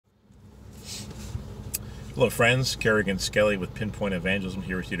Hello friends, Kerrigan Skelly with Pinpoint Evangelism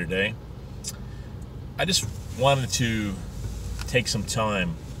here with you today. I just wanted to take some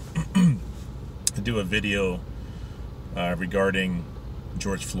time to do a video regarding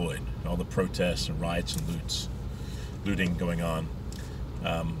George Floyd, all the protests and riots and looting going on.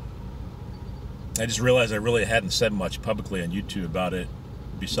 I just realized I really hadn't said much publicly on YouTube about it,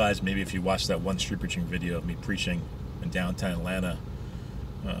 besides maybe if you watched that one street preaching video of me preaching in downtown Atlanta.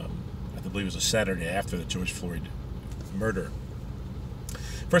 I believe it was a Saturday after the George Floyd murder.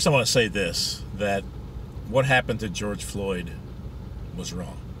 First, I want to say this, that what happened to George Floyd was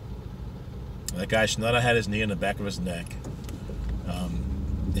wrong. That guy should not have had his knee in the back of his neck.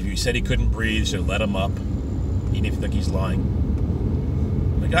 If he said he couldn't breathe, you should let him up, even if you think he's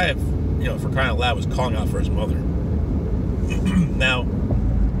lying. The guy, for crying out loud, was calling out for his mother. Now,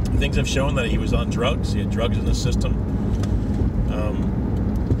 things have shown that he was on drugs. He had drugs in the system.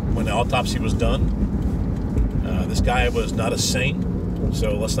 When the autopsy was done, this guy was not a saint,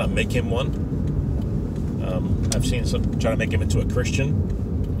 so let's not make him one. I've seen some try to make him into a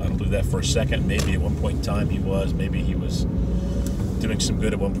Christian. I don't believe that for a second. Maybe at one point in time he was. Maybe he was doing some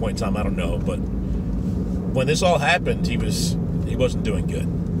good at one point in time. I don't know. But when this all happened, he wasn't doing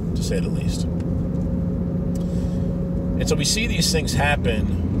good, to say the least. And so we see these things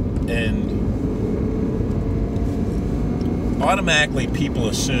happen, and automatically people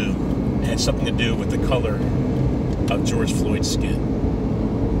assume it had something to do with the color of George Floyd's skin,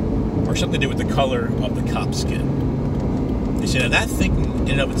 or something to do with the color of the cop's skin. They say, now that thinking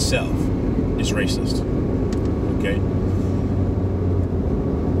in and of itself is racist. Okay?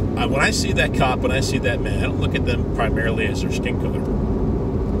 When I see that cop, when I see that man, I don't look at them primarily as their skin color.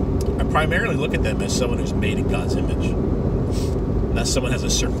 I primarily look at them as someone who's made in God's image, not someone who has a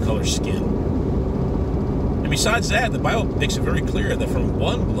certain color skin. And besides that, the Bible makes it very clear that from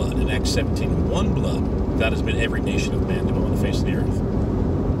one blood, in Acts 17, one blood, God has made every nation of man to dwell on the face of the earth.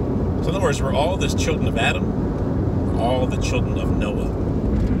 So in other words, we're all the children of Adam. We're all the children of Noah.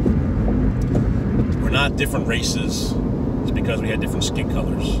 We're not different races just because we had different skin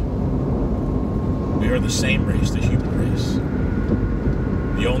colors. We are the same race, the human race.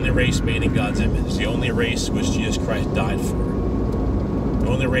 The only race made in God's image. The only race which Jesus Christ died for. The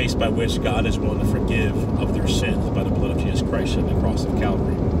only race by which God is willing to forgive of their sins by the blood of Jesus Christ on the cross of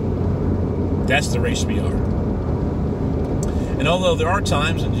Calvary. That's the race we are. And although there are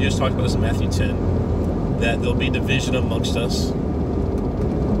times, and Jesus talked about this in Matthew 10, that there'll be division amongst us,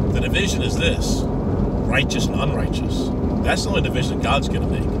 the division is this: righteous and unrighteous. That's the only division God's going to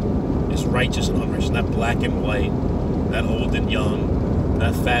make. It's righteous and unrighteous, not black and white, not old and young,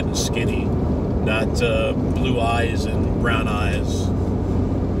 not fat and skinny, not blue eyes and brown eyes,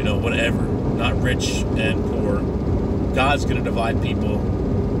 whatever. Not rich and poor. God's going to divide people,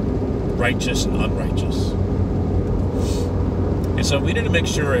 righteous and unrighteous. And so we need to make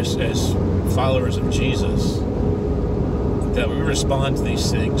sure as followers of Jesus that we respond to these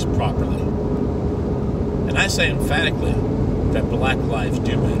things properly. And I say emphatically that black lives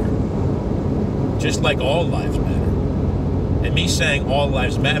do matter. Just like all lives matter. And me saying all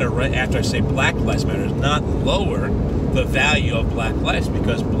lives matter right after I say black lives matter does not lower the value of black lives,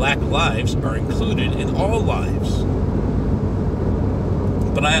 because black lives are included in all lives.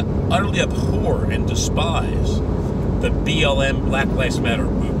 But I utterly abhor and despise the BLM Black Lives Matter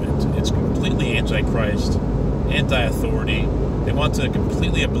movement. It's completely anti-Christ, anti-authority. They want to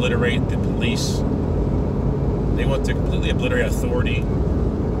completely obliterate the police. They want to completely obliterate authority.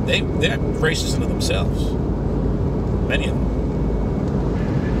 They're racist unto themselves. Many of them.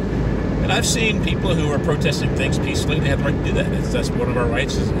 And I've seen people who are protesting things peacefully. They have the right to do that. That's one of our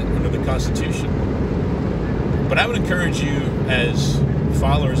rights under the Constitution. But I would encourage you as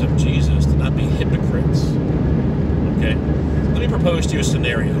followers of Jesus to not be hypocrites. Okay? Let me propose to you a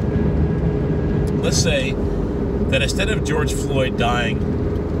scenario. Let's say that instead of George Floyd dying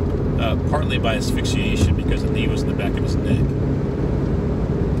partly by asphyxiation because the knee was in the back of his neck,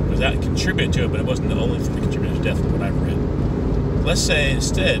 because that contributed to it, but it wasn't the only thing that contributed to his death from what I've read. Let's say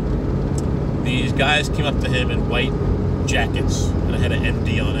instead these guys came up to him in white jackets, and it had an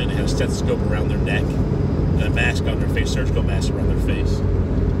MD on it, and it had a stethoscope around their neck, and a mask on their face, surgical mask around their face.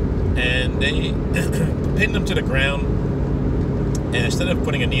 And they pinned him to the ground, and instead of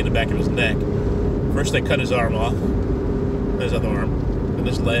putting a knee in the back of his neck, first they cut his arm off, and his other arm, and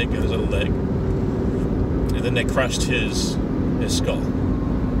his leg, and his other leg, and then they crushed his skull.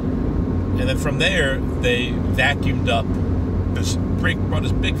 And then from there, they vacuumed up, brought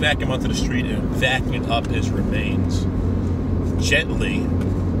this big vacuum onto the street and vacuumed up his remains gently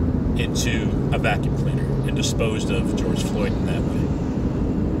into a vacuum cleaner and disposed of George Floyd in that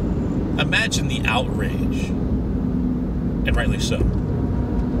way. Imagine the outrage, and rightly so.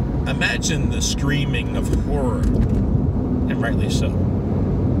 Imagine the screaming of horror, and rightly so.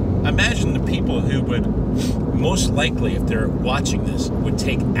 Imagine the people who would most likely, if they're watching this, would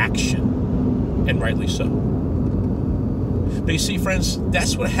take action, and rightly so. But you see, friends,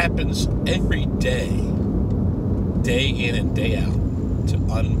 that's what happens every day in and day out, to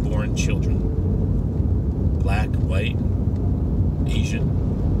unborn children. Black, white, Asian,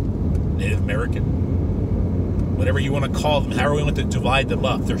 Native American, whatever you want to call them, however we want to divide them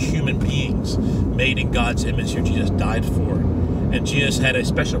up. They're human beings made in God's image who Jesus died for. And Jesus had a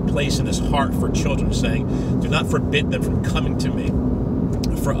special place in his heart for children, saying, do not forbid them from coming to me,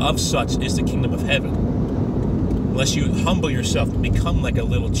 for of such is the kingdom of heaven. Unless you humble yourself and become like a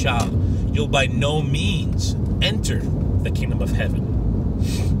little child, you'll by no means enter the kingdom of heaven.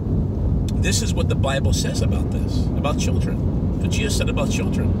 This is what the Bible says about this, about children. What Jesus said about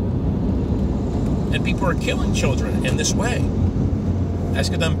children. And people are killing children in this way. I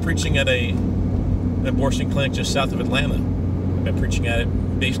just got done preaching at an abortion clinic just south of Atlanta. I've been preaching at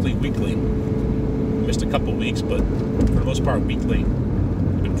it basically weekly. Missed a couple weeks, but for the most part weekly.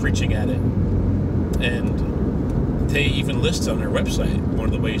 I've been preaching at it. And they even list on their website, one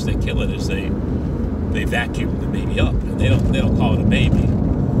of the ways they kill it is they vacuum the baby up. And they don't call it a baby.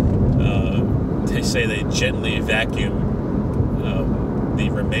 They say they gently vacuum the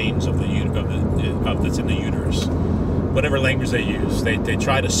remains of that's in the uterus. Whatever language they use, they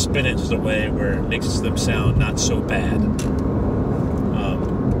try to spin it as a way where it makes them sound not so bad.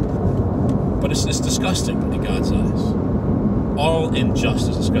 But it's disgusting in God's eyes. All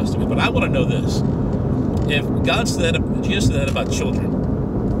injustice is disgusting. But I want to know this: if Jesus said that about children,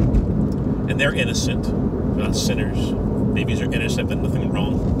 and they're innocent, they're not sinners. Babies are innocent, there's nothing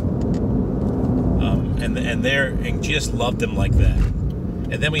wrong. And Jesus loved them like that.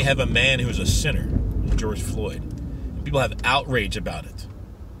 And then we have a man who's a sinner, George Floyd. And people have outrage about it.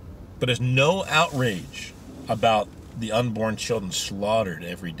 But there's no outrage about the unborn children slaughtered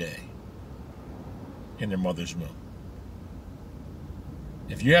every day in their mother's womb.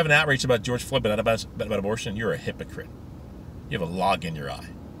 If you have an outrage about George Floyd, but not about abortion, you're a hypocrite. You have a log in your eye.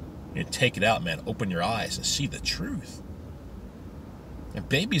 You take it out, man. Open your eyes and see the truth. And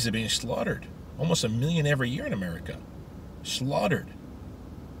babies are being slaughtered. Almost 1 million every year in America. Slaughtered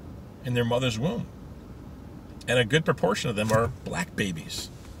in their mother's womb. And a good proportion of them are black babies.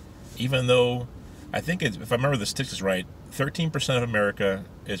 Even though, I think, if I remember the statistics right, 13% of America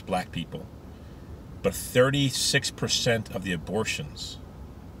is black people. But 36% of the abortions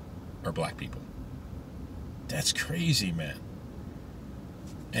are black people. That's crazy, man.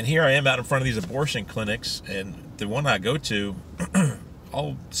 And here I am out in front of these abortion clinics, and the one I go to,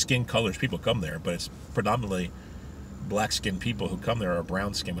 all skin colors people come there, but it's predominantly black skinned people who come there, or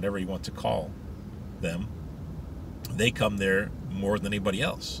brown skin, whatever you want to call them. They come there more than anybody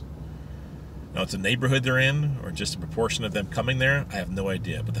else. Now, it's a neighborhood they're in, or just a proportion of them coming there, I have no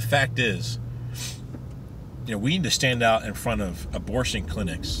idea. But the fact is, we need to stand out in front of abortion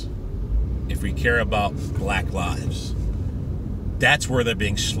clinics if we care about black lives. That's where they're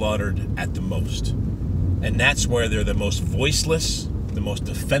being slaughtered at the most. And that's where they're the most voiceless, the most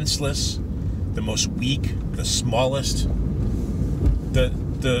defenseless, the most weak, the smallest,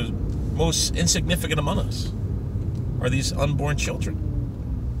 the most insignificant among us are these unborn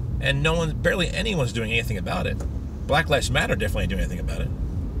children. And barely anyone's doing anything about it. Black Lives Matter definitely ain't doing anything about it.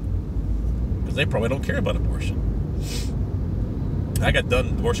 Because they probably don't care about abortion. I got done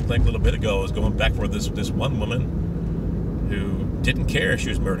abortion clinic a little bit ago. I was going back for this one woman who didn't care if she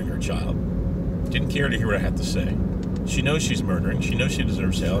was murdering her child. Didn't care to hear what I had to say. She knows she's murdering. She knows she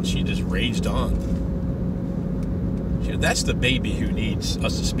deserves hell, and she just raged on. That's the baby who needs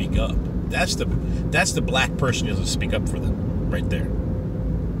us to speak up. That's the black person who has to speak up for them, right there.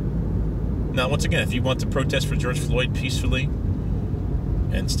 Now, once again, if you want to protest for George Floyd peacefully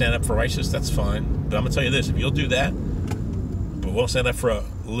and stand up for righteousness, that's fine. But I'm going to tell you this, if you'll do that, but won't stand up for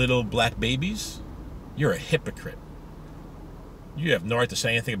little black babies, you're a hypocrite. You have no right to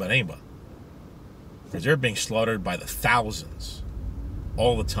say anything about anyone. Because they're being slaughtered by the thousands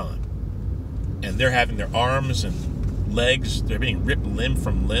all the time. And they're having their arms and legs, they're being ripped limb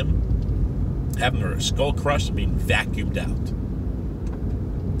from limb, having their skull crushed and being vacuumed out.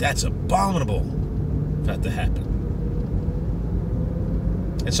 That's abominable for that to happen.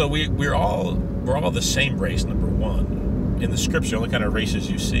 And so we're all the same race, number one. In the scripture, the only kind of races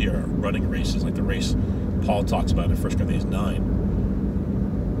you see are running races, like the race Paul talks about in 1 Corinthians 9.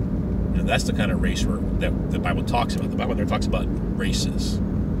 And that's the kind of race that the Bible talks about. The Bible there talks about races.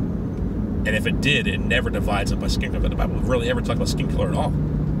 And if it did, it never divides them by skin color. The Bible rarely ever talks about skin color at all.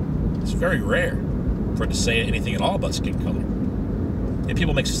 It's very rare for it to say anything at all about skin color. And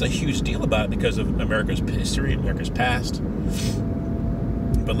people make such a huge deal about it because of America's history, America's past.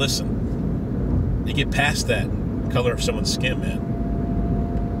 But listen, you get past that color of someone's skin, man.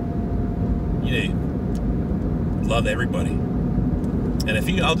 You know, love everybody. And if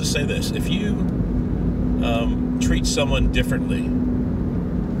you, I'll just say this, if you treat someone differently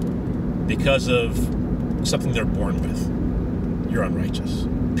because of something they're born with, you're unrighteous.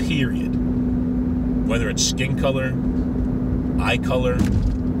 Period. Whether it's skin color, eye color,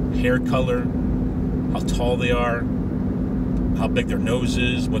 hair color, how tall they are, how big their nose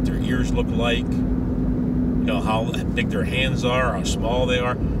is, what their ears look like, you know, how big their hands are, how small they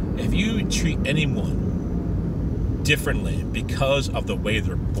are. If you treat anyone differently because of the way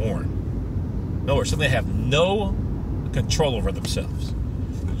they're born, in other words, something they have no control over themselves,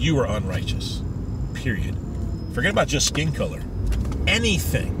 you are unrighteous. Period. Forget about just skin color.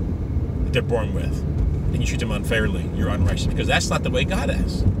 Anything that they're born with, and you treat them unfairly, you're unrighteous, because that's not the way God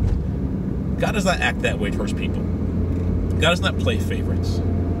is. God does not act that way towards people. God does not play favorites.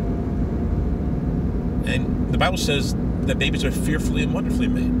 And the Bible says that babies are fearfully and wonderfully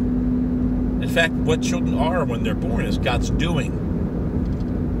made. In fact, what children are when they're born is God's doing,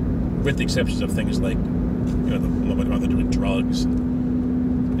 with the exceptions of things like, you know, the mother doing drugs,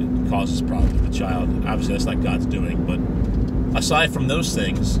 it causes problems with the child. Obviously, that's not God's doing. But aside from those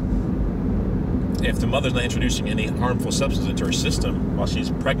things, if the mother's not introducing any harmful substance into her system while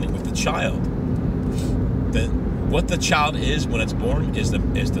she's pregnant with the child, then what the child is when it's born is the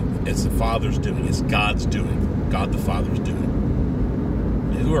Father's doing. It's God's doing. God the Father's doing.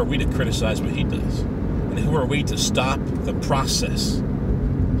 And who are we to criticize what He does? And who are we to stop the process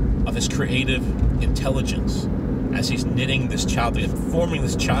of His creative intelligence as He's knitting this child, forming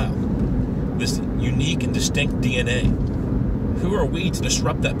this child, this unique and distinct DNA? Who are we to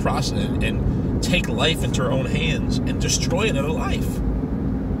disrupt that process and take life into our own hands and destroy another life?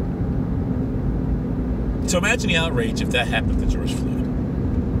 So imagine the outrage if that happened to George Floyd.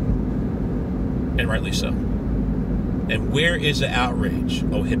 And rightly so. And where is the outrage,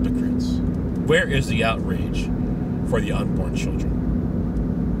 oh hypocrites? Where is the outrage for the unborn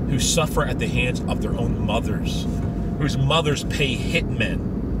children who suffer at the hands of their own mothers, whose mothers pay hitmen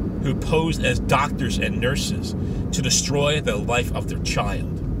who pose as doctors and nurses to destroy the life of their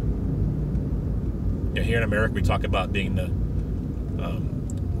child? You know, here in America, we talk about being the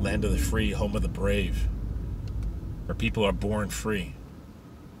land of the free, home of the brave, where people are born free.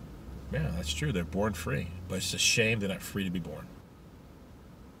 Yeah, that's true. They're born free. But it's a shame they're not free to be born.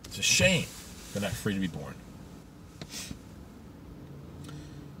 It's a shame they're not free to be born.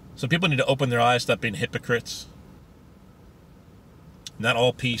 So people need to open their eyes, stop being hypocrites. Not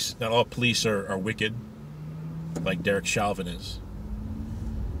all police are wicked, like Derek Chauvin is.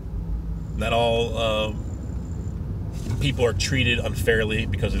 Not all people are treated unfairly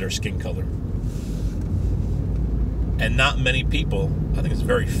because of their skin color. And not many people, I think it's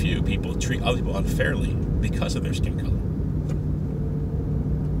very few people, treat other people unfairly because of their skin color.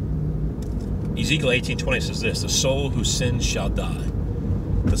 Ezekiel 18:20 says this: the soul who sins shall die.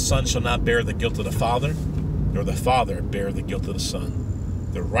 The son shall not bear the guilt of the father, nor the father bear the guilt of the son.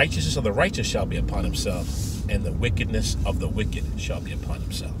 The righteousness of the righteous shall be upon himself, and the wickedness of the wicked shall be upon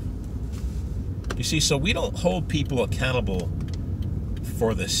himself. You see, so we don't hold people accountable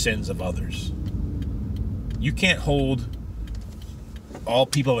for the sins of others. You can't hold all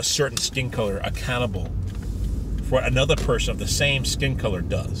people of a certain skin color accountable for what another person of the same skin color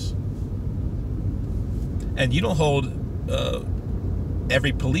does. And you don't hold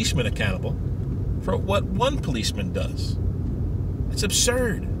every policeman accountable for what one policeman does. It's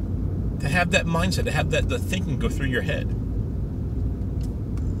absurd to have that mindset, to have the thinking go through your head.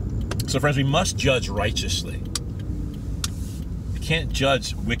 So friends, we must judge righteously. We can't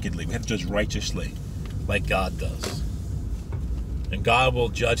judge wickedly. We have to judge righteously, like God does. And God will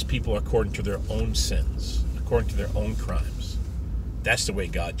judge people according to their own sins, according to their own crimes. That's the way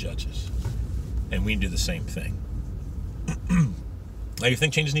God judges. And we do the same thing. Now, you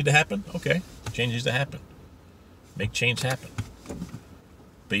think changes need to happen? Okay, change needs to happen. Make change happen.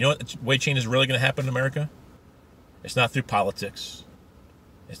 But you know what the way change is really going to happen in America? It's not through politics.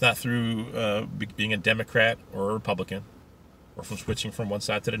 It's not through being a Democrat or a Republican, or from switching from one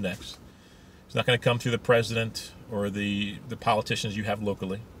side to the next. It's not going to come through the president or the politicians you have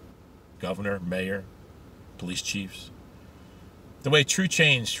locally, governor, mayor, police chiefs. The way true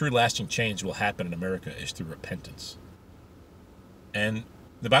change, true lasting change will happen in America is through repentance. And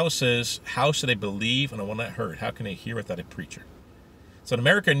the Bible says, how should they believe and I will not heard? How can they hear without a preacher? So what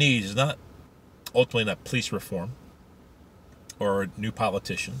America needs is not ultimately not police reform or new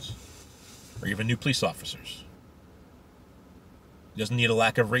politicians or even new police officers. It doesn't need a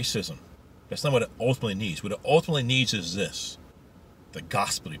lack of racism. That's not what it ultimately needs. What it ultimately needs is this: the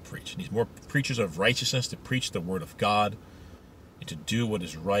gospel to be preached. It needs more preachers of righteousness to preach the word of God and to do what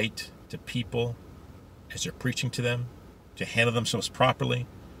is right to people as they're preaching to them, to handle themselves properly,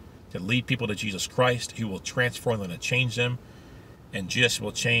 to lead people to Jesus Christ, who will transform them and change them. And Jesus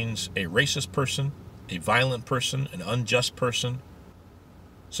will change a racist person, a violent person, an unjust person,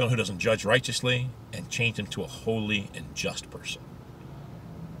 someone who doesn't judge righteously, and change them to a holy and just person.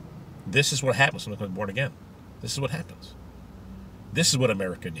 This is what happens when someone is born again. This is what happens. This is what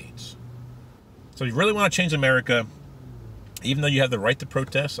America needs. So if you really want to change America, even though you have the right to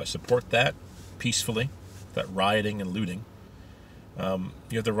protest, I support that peacefully, that rioting and looting.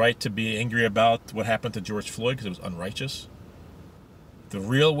 You have the right to be angry about what happened to George Floyd because it was unrighteous. The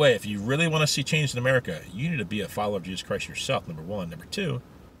real way, if you really want to see change in America, you need to be a follower of Jesus Christ yourself, number one. Number two,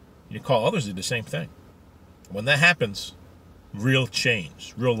 you need to call others to do the same thing. When that happens, real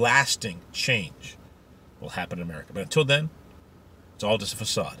change, real lasting change will happen in America. But until then, it's all just a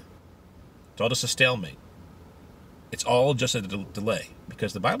facade. It's all just a stalemate. It's all just a delay.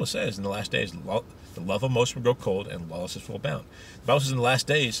 Because the Bible says in the last days, the love of most will grow cold and lawlessness will abound. The Bible says in the last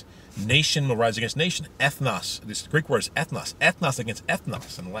days, nation will rise against nation. Ethnos, this Greek word is ethnos. Ethnos against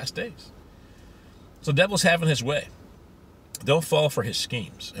ethnos in the last days. So the devil's having his way. Don't fall for his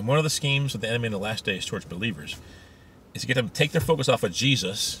schemes. And one of the schemes of the enemy in the last days towards believers is to get them to take their focus off of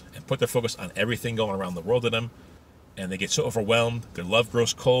Jesus and put their focus on everything going around the world to them. And they get so overwhelmed, their love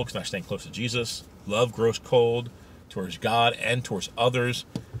grows cold because they're not staying close to Jesus. Love grows cold towards God and towards others.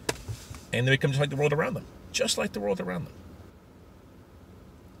 And they become just like the world around them. Just like the world around them.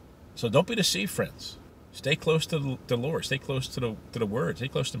 So don't be deceived, friends. Stay close to the Lord. Stay close to the Word. Stay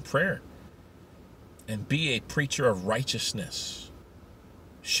close to prayer. And be a preacher of righteousness.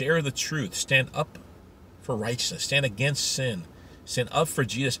 Share the truth. Stand up for righteousness. Stand against sin. Stand up for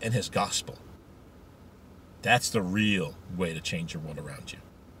Jesus and His gospel. That's the real way to change your world around you.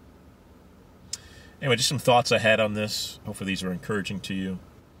 Anyway, just some thoughts I had on this. Hopefully these were encouraging to you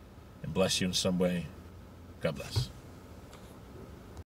and bless you in some way. God bless.